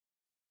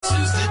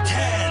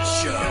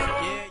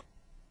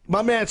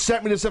My man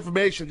sent me this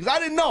information because I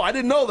didn't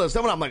know this.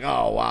 Then when I'm like,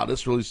 oh wow,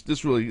 this really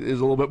is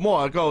a little bit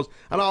more. It goes,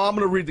 and I'm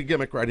going to read the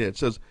gimmick right here. It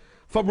says,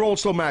 from Rolling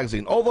Stone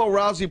magazine, although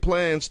Rousey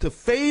plans to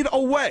fade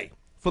away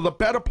for the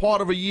better part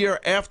of a year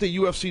after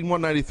UFC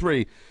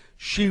 193,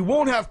 she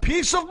won't have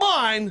peace of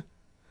mind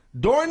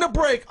during the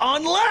break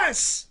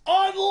unless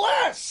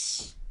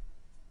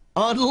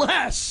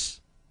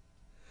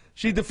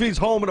she defeats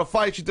Holm in a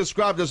fight she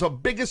described as her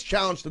biggest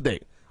challenge to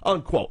date,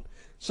 unquote.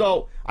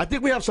 So I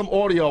think we have some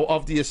audio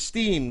of the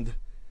esteemed,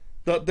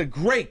 the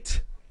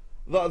great,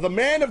 the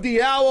man of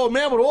the hour,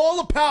 man with all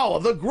the power,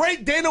 the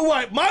great Dana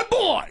White, my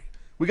boy.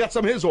 We got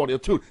some of his audio,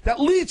 too. That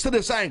leads to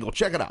this angle.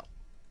 Check it out.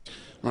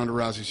 Ronda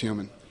Rousey's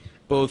human.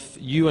 Both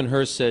you and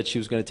her said she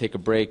was going to take a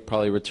break,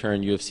 probably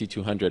return UFC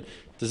 200.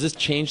 Does this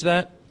change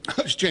that?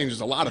 It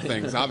changes a lot of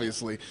things,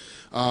 obviously.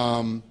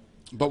 But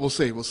we'll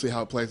see. We'll see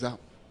how it plays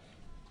out.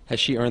 Has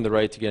she earned the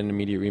right to get an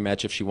immediate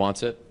rematch if she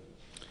wants it?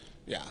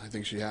 Yeah, I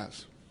think she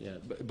has. Yeah,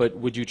 but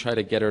would you try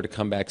to get her to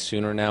come back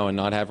sooner now and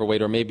not have her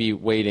wait, or maybe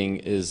waiting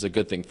is a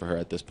good thing for her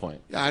at this point?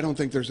 Yeah, I don't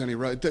think there's any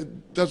right.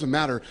 It doesn't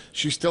matter.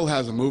 She still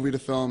has a movie to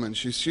film, and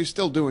she's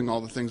still doing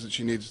all the things that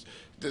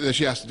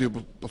she has to do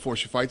before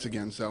she fights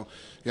again. So,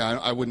 yeah,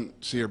 I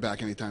wouldn't see her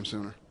back anytime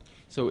sooner.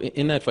 So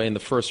in that fight, in the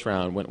first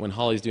round, when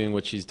Holly's doing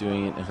what she's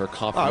doing and her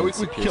confidence...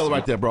 All right, we kill it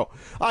right there, bro.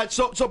 All right,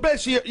 so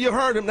basically you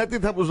heard him. I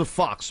think that was a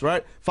Fox,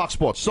 right? Fox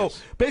Sports. So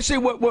yes. Basically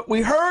what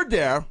we heard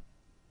there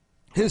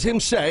is him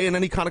say, and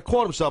then he kind of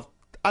caught himself,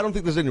 I don't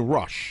think there's any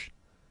rush.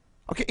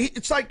 Okay,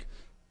 it's like,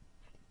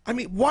 I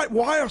mean,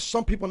 why are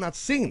some people not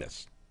seeing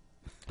this?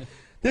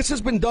 This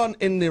has been done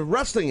in the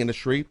wrestling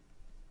industry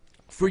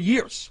for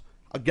years.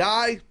 A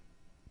guy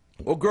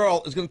or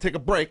girl is going to take a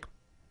break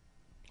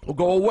or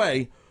go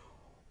away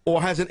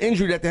or has an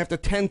injury that they have to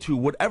tend to,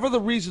 whatever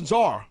the reasons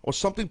are, or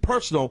something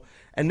personal,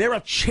 and they're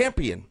a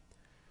champion.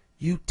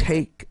 You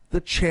take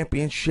the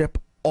championship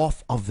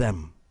off of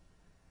them.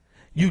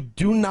 You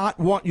do not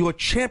want your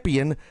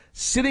champion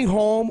sitting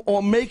home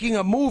or making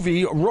a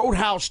movie,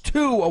 Roadhouse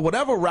 2, or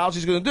whatever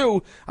Rousey's going to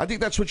do. I think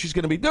that's what she's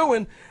going to be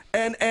doing,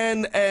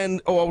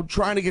 or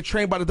trying to get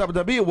trained by the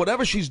WWE, or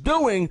whatever she's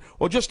doing,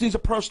 or just needs a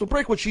personal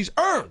break, which she's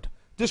earned.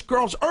 This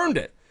girl's earned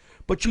it.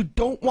 But you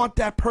don't want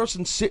that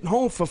person sitting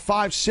home for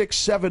 5, 6,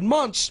 7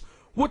 months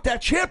with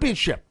that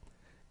championship.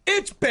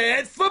 It's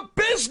bad for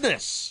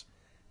business.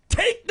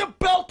 Take the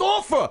belt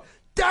off her.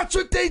 That's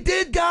what they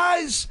did,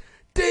 guys.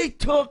 They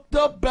took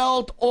the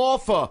belt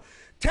off her.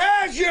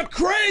 Taz, you're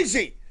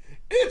crazy.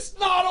 It's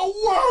not a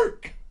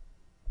work.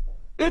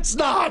 It's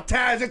not,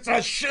 Taz. It's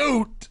a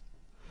shoot.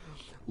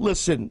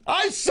 Listen,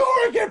 I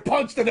saw her get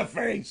punched in the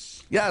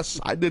face. Yes,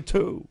 I did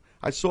too.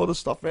 I saw the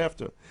stuff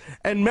after.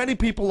 And many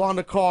people on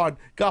the card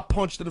got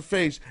punched in the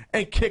face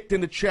and kicked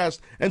in the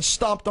chest and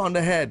stomped on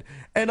the head.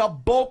 And a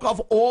bulk of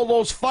all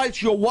those fights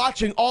you're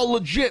watching are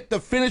legit, the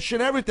finish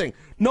and everything.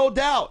 No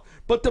doubt.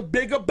 But the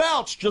bigger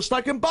bouts, just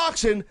like in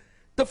boxing,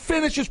 the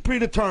finish is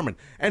predetermined.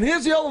 And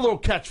here's the other little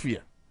catch for you.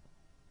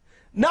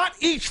 Not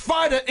each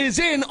fighter is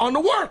in on the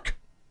work.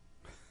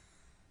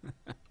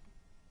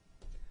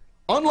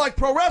 Unlike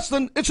pro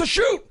wrestling, it's a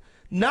shoot.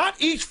 Not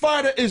each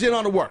fighter is in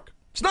on the work.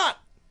 It's not.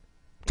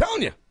 I'm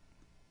telling you.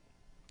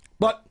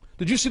 But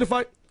did you see the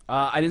fight?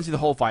 I didn't see the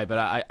whole fight, but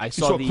I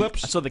saw the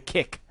clips. I saw the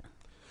kick.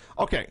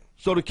 Okay,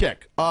 so the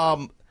kick.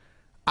 I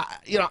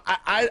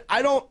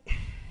don't.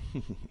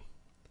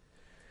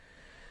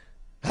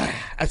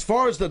 As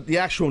far as the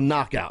actual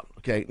knockout,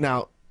 okay.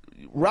 Now,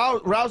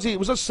 Rousey, it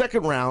was a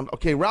second round.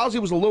 Okay, Rousey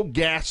was a little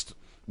gassed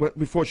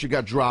before she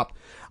got dropped.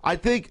 I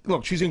think.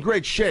 Look, she's in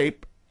great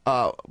shape,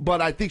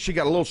 but I think she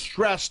got a little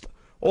stressed.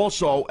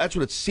 Also, that's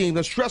what it seemed.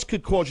 The stress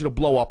could cause you to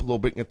blow up a little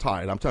bit and get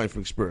tired. I'm telling you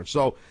from experience.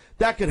 So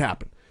that could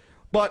happen.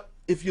 But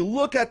if you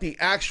look at the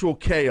actual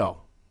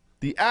KO,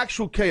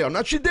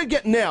 now she did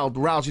get nailed,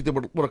 Rousey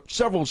did, with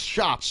several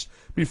shots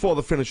before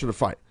the finish of the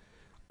fight.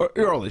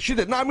 Early. She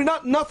did. No, I mean,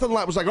 nothing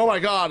like was like, oh my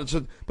God.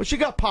 But she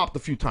got popped a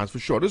few times for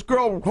sure. This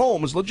girl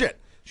home is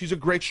legit. She's a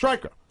great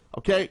striker.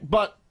 Okay?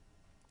 But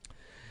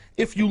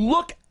if you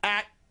look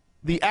at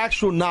the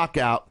actual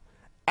knockout,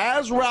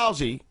 as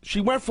Rousey, she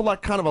went for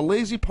like kind of a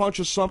lazy punch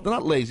or something.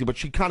 Not lazy, but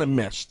she kind of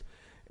missed.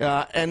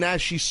 And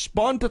as she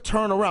spun to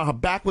turn around, her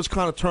back was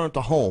kind of turned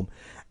to home.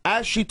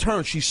 As she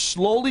turned, she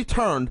slowly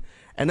turned,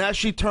 and as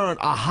she turned,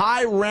 a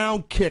high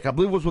round kick, I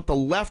believe it was with the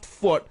left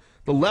foot,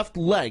 the left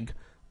leg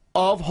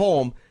of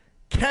Holm,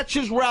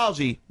 catches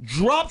Rousey,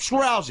 drops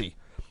Rousey,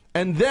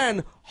 and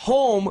then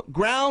Holm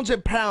grounds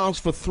and pounds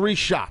for 3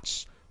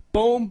 shots.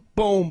 Boom,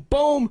 boom,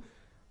 boom.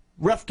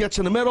 Ref gets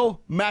in the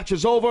middle, match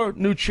is over,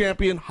 new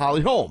champion,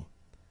 Holly Holm.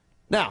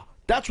 Now,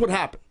 that's what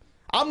happened.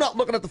 I'm not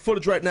looking at the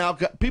footage right now.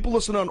 People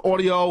listening on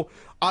audio,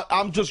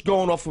 I'm just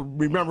going off of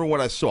remembering what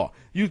I saw.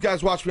 You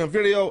guys watch me on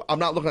video, I'm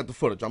not looking at the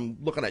footage. I'm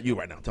looking at you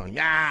right now, telling you,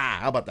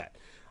 how about that?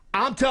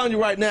 I'm telling you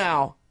right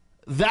now,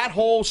 that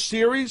whole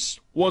series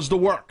was the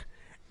work.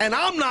 And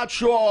I'm not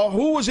sure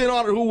who was in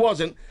on it, who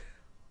wasn't.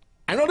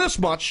 I know this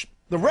much.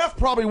 The ref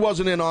probably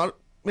wasn't in on it.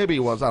 Maybe he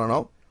was, I don't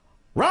know.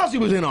 Rousey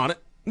was in on it.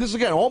 This is,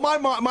 again, all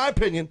my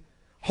opinion.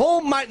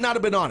 Holm might not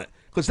have been on it.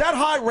 Because that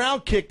high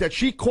round kick that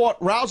she caught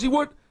Rousey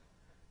with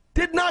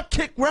did not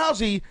kick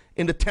Rousey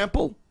in the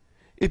temple.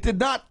 It did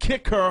not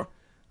kick her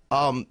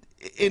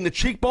in the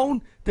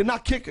cheekbone. Did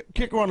not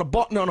kick her on the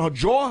button on her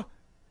jaw.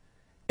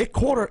 It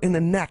caught her in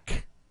the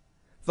neck.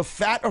 The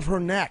fat of her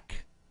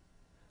neck.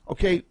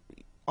 Okay,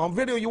 on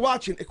video you're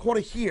watching, it caught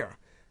her here.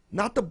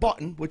 Not the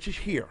button, which is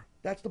here.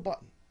 That's the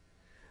button.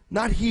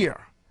 Not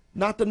here.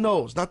 Not the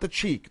nose, not the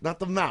cheek, not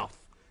the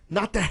mouth,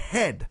 not the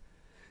head.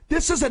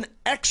 This is an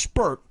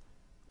expert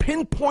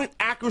pinpoint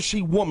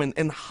accuracy woman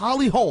in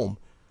Holly Holm,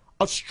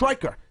 a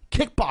striker,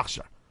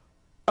 kickboxer.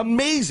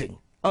 Amazing,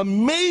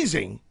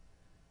 amazing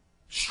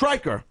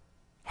striker.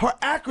 Her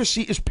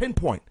accuracy is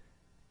pinpoint.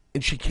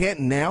 And she can't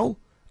nail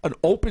an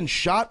open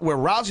shot where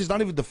Rousey's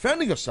not even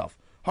defending herself.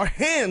 Her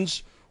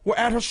hands were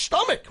at her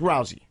stomach,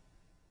 Rousey.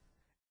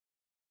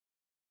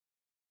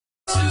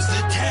 This is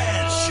the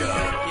Taz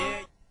Show.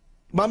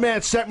 My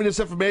man sent me this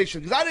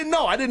information because I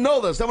didn't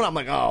know this. Then I'm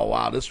like, oh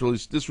wow, this really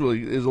is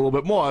a little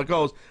bit more. It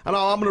goes, and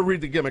I'm going to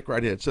read the gimmick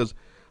right here. It says,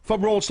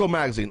 from Rolling Stone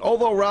magazine,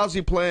 although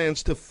Rousey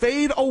plans to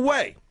fade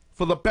away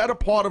for the better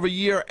part of a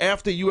year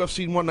after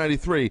UFC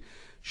 193,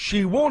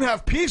 she won't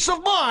have peace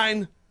of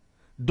mind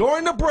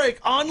during the break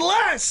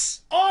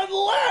unless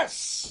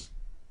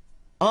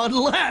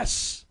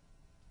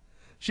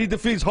she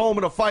defeats Holm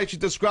in a fight she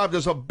described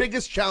as her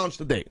biggest challenge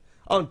to date,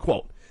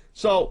 unquote.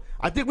 So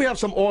I think we have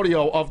some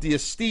audio of the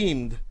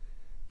esteemed,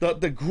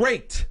 the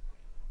great,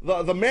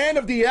 the man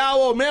of the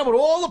hour, man with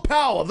all the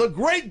power, the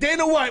great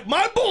Dana White,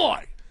 my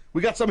boy.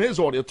 We got some of his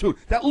audio, too.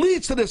 That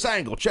leads to this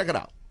angle. Check it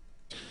out.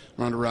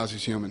 Ronda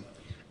Rousey's human.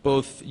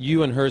 Both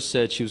you and her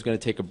said she was going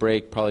to take a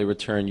break, probably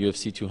return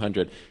UFC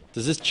 200.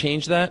 Does this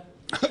change that?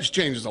 This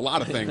changes a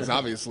lot of things,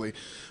 obviously.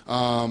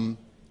 But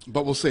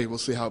we'll see. We'll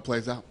see how it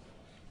plays out.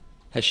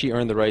 Has she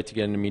earned the right to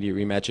get an immediate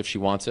rematch if she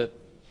wants it?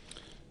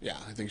 Yeah,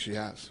 I think she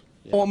has.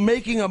 Yeah. Or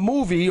making a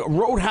movie,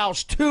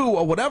 Roadhouse 2,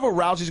 or whatever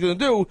Rousey's going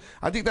to do.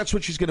 I think that's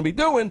what she's going to be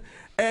doing.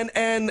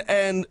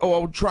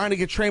 Or trying to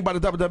get trained by the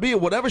WWE, or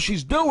whatever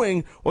she's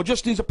doing, or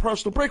just needs a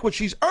personal break, which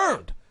she's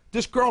earned.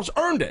 This girl's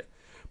earned it.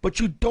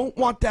 But you don't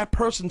want that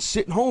person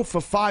sitting home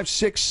for 5,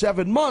 6,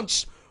 7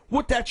 months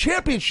with that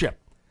championship.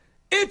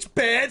 It's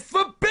bad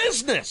for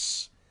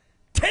business.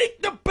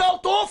 Take the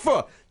belt off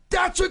her.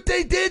 That's what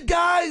they did,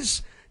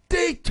 guys.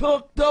 They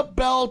took the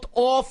belt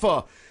off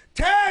her.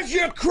 Taz,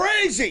 you're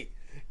crazy.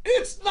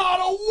 It's not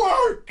a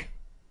work.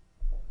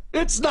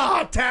 It's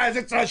not, Taz.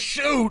 It's a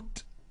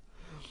shoot.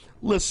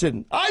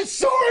 Listen, I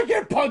saw her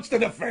get punched in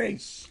the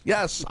face.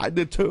 Yes, I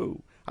did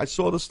too. I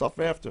saw the stuff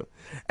after.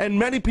 And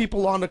many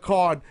people on the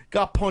card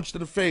got punched in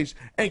the face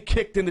and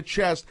kicked in the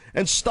chest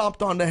and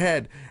stomped on the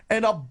head.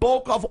 And a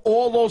bulk of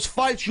all those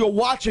fights you're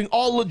watching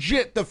are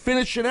legit, the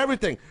finish and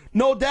everything.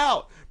 No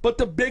doubt. But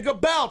the bigger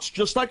bouts,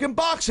 just like in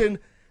boxing,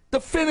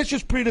 the finish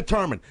is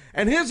predetermined.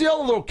 And here's the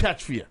other little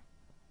catch for you.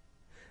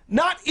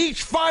 Not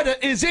each fighter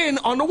is in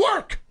on the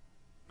work.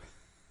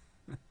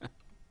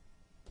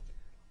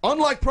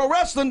 Unlike pro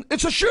wrestling,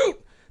 it's a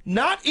shoot.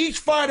 Not each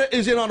fighter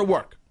is in on the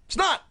work. It's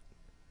not.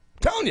 I'm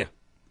telling you.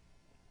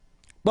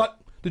 But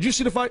did you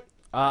see the fight?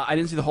 I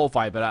didn't see the whole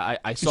fight, but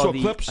I saw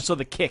the clips? I saw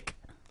the kick.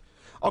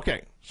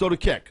 Okay, so the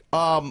kick.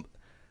 I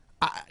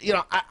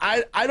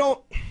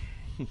don't.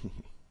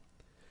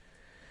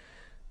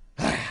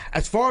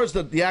 As far as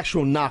the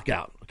actual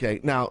knockout, okay.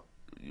 Now,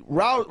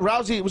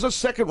 Rousey, it was a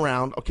second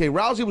round. Okay,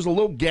 Rousey was a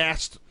little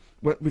gassed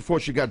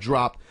before she got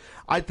dropped.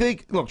 I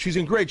think, look, she's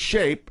in great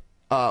shape,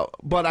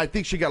 but I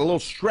think she got a little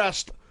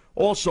stressed.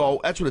 Also,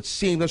 that's what it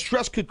seemed. The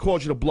stress could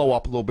cause you to blow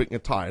up a little bit and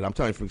get tired. I'm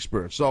telling you from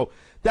experience. So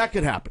that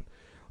could happen.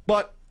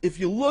 But if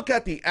you look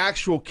at the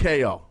actual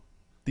KO,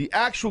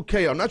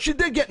 now she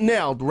did get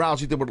nailed,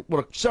 Rousey did,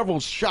 with several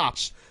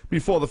shots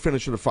before the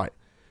finish of the fight.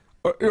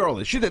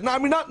 Early. She did. I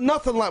mean,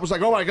 nothing like, was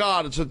like, oh my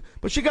God.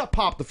 But she got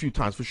popped a few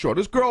times for sure.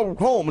 This girl,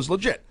 Holm, is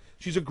legit.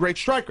 She's a great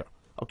striker.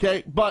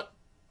 Okay? But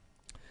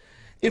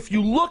if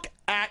you look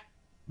at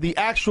the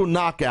actual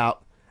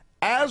knockout,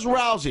 as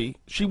Rousey,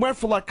 she went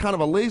for like kind of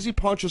a lazy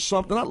punch or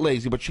something. Not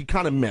lazy, but she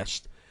kind of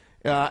missed.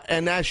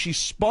 And as she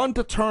spun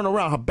to turn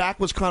around, her back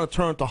was kind of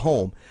turned to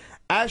Holm.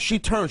 As she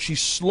turned, she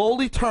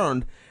slowly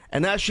turned,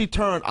 and as she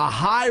turned, a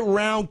high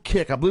round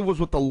kick, I believe it was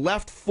with the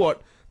left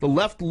foot, the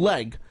left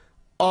leg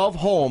of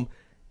Holm,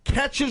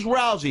 catches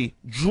Rousey,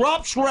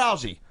 drops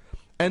Rousey,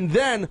 and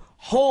then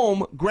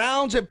Holm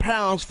grounds and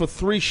pounds for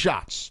 3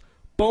 shots.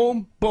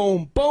 Boom,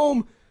 boom,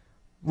 boom.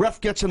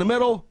 Ref gets in the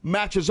middle,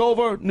 match is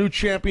over, new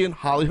champion,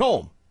 Holly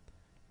Holm.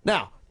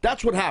 Now,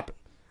 that's what happened.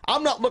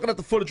 I'm not looking at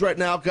the footage right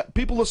now.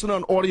 People listening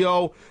on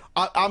audio,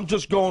 I'm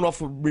just going off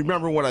of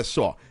remembering what I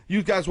saw.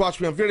 You guys watch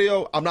me on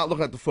video, I'm not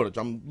looking at the footage.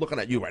 I'm looking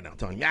at you right now,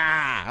 telling you,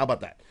 how about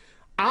that?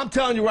 I'm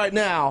telling you right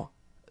now,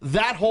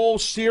 that whole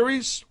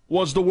series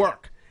was the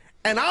work.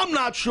 And I'm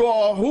not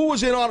sure who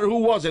was in on it, who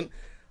wasn't.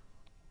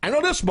 I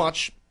know this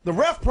much. The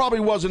ref probably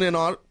wasn't in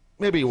on it.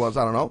 Maybe he was,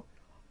 I don't know.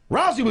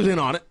 Rousey was in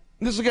on it.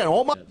 This is again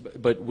all my.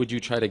 But would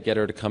you try to get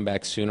her to come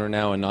back sooner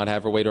now and not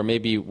have her wait, or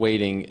maybe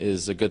waiting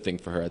is a good thing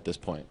for her at this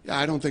point? Yeah,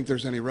 I don't think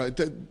there's any right.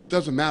 It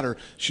doesn't matter.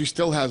 She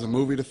still has a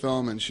movie to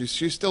film, and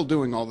she's still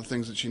doing all the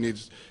things that she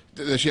needs,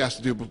 that she has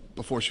to do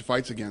before she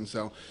fights again.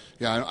 So,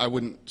 yeah, I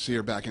wouldn't see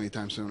her back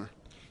anytime sooner.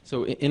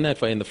 So in that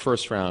fight, in the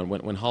first round,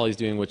 when Holly's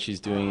doing what she's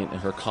doing and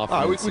her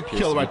confidence... we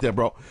kill it right there,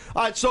 bro.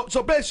 All right, so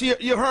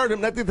basically, you heard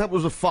him. I think that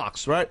was a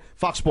Fox, right?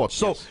 Fox Sports.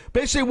 So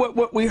basically,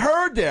 what we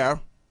heard there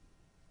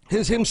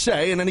is him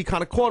say, and then he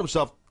kind of caught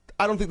himself,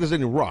 I don't think there's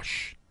any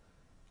rush.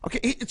 Okay,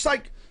 it's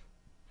like,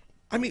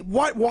 I mean,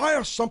 why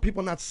are some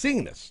people not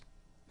seeing this?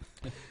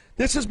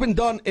 This has been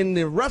done in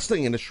the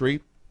wrestling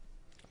industry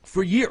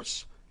for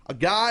years. A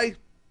guy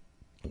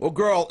or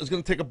girl is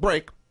going to take a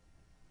break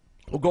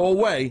or go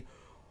away,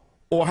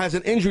 or has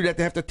an injury that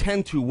they have to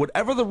tend to,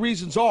 whatever the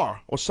reasons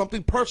are, or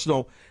something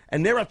personal,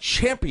 and they're a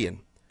champion,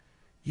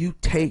 you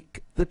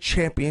take the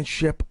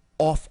championship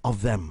off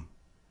of them.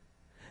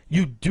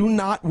 You do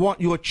not want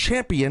your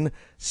champion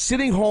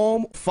sitting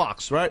home.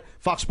 Fox, right?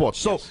 Fox Sports.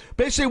 So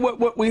basically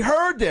what we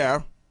heard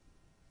there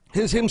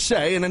is him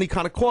say, and then he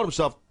kind of caught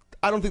himself,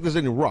 I don't think there's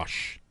any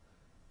rush.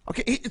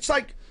 Okay, it's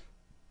like,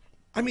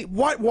 I mean,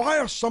 why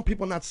are some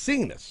people not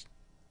seeing this?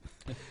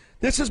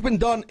 This has been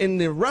done in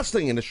the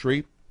wrestling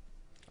industry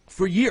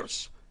for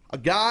years. A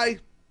guy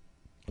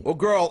or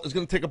girl is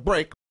going to take a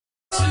break.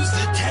 This is the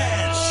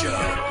Taz Show.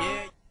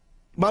 Yeah.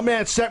 My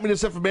man sent me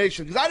this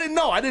information because I didn't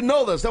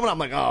know this. Then when I'm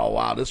like, oh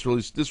wow, this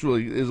really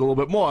is a little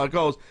bit more. It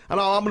goes, and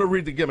I'm going to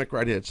read the gimmick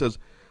right here. It says,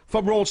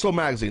 from Rolling Stone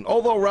magazine,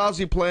 although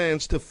Rousey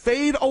plans to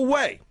fade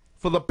away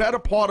for the better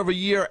part of a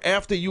year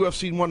after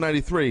UFC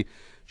 193,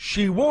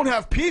 she won't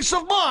have peace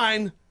of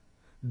mind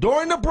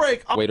during the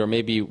break. Wait, or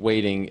maybe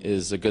waiting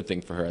is a good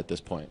thing for her at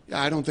this point.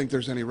 Yeah, I don't think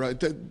there's any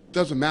right. It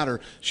doesn't matter.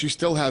 She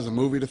still has a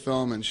movie to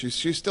film, and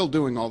she's still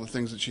doing all the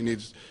things that she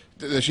needs,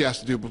 that she has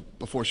to do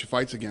before she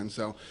fights again.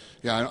 So,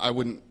 yeah, I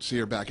wouldn't see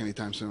her back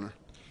anytime sooner.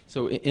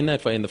 So in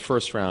that fight, in the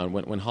first round,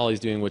 when Holly's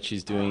doing what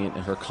she's doing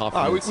and her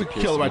confidence... we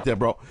kill it right there,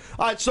 bro.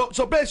 All right, so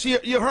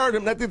basically, you heard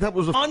him. I think that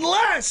was a...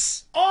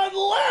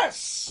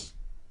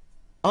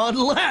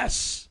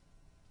 Unless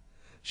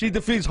she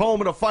defeats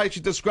Holm in a fight she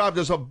described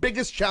as her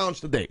biggest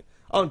challenge to date,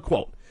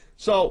 unquote.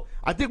 So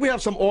I think we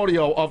have some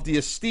audio of the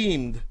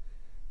esteemed,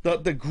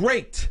 the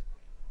great,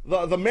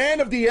 the man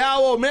of the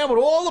hour, man with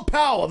all the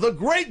power, the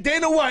great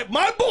Dana White,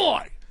 my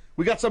boy.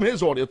 We got some of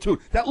his audio, too.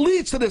 That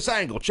leads to this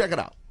angle. Check it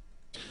out.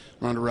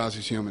 Ronda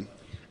Rousey's human.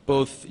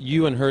 Both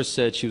you and her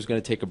said she was going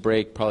to take a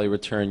break, probably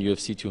return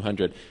UFC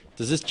 200.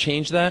 Does this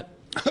change that?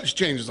 It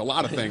changes a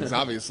lot of things,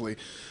 obviously.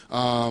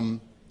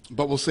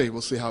 But we'll see.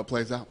 We'll see how it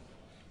plays out.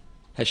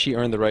 Has she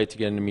earned the right to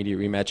get an immediate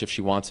rematch if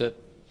she wants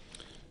it?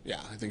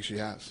 Yeah, I think she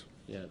has.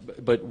 Yeah,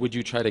 but would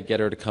you try to get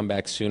her to come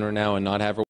back sooner now and not have her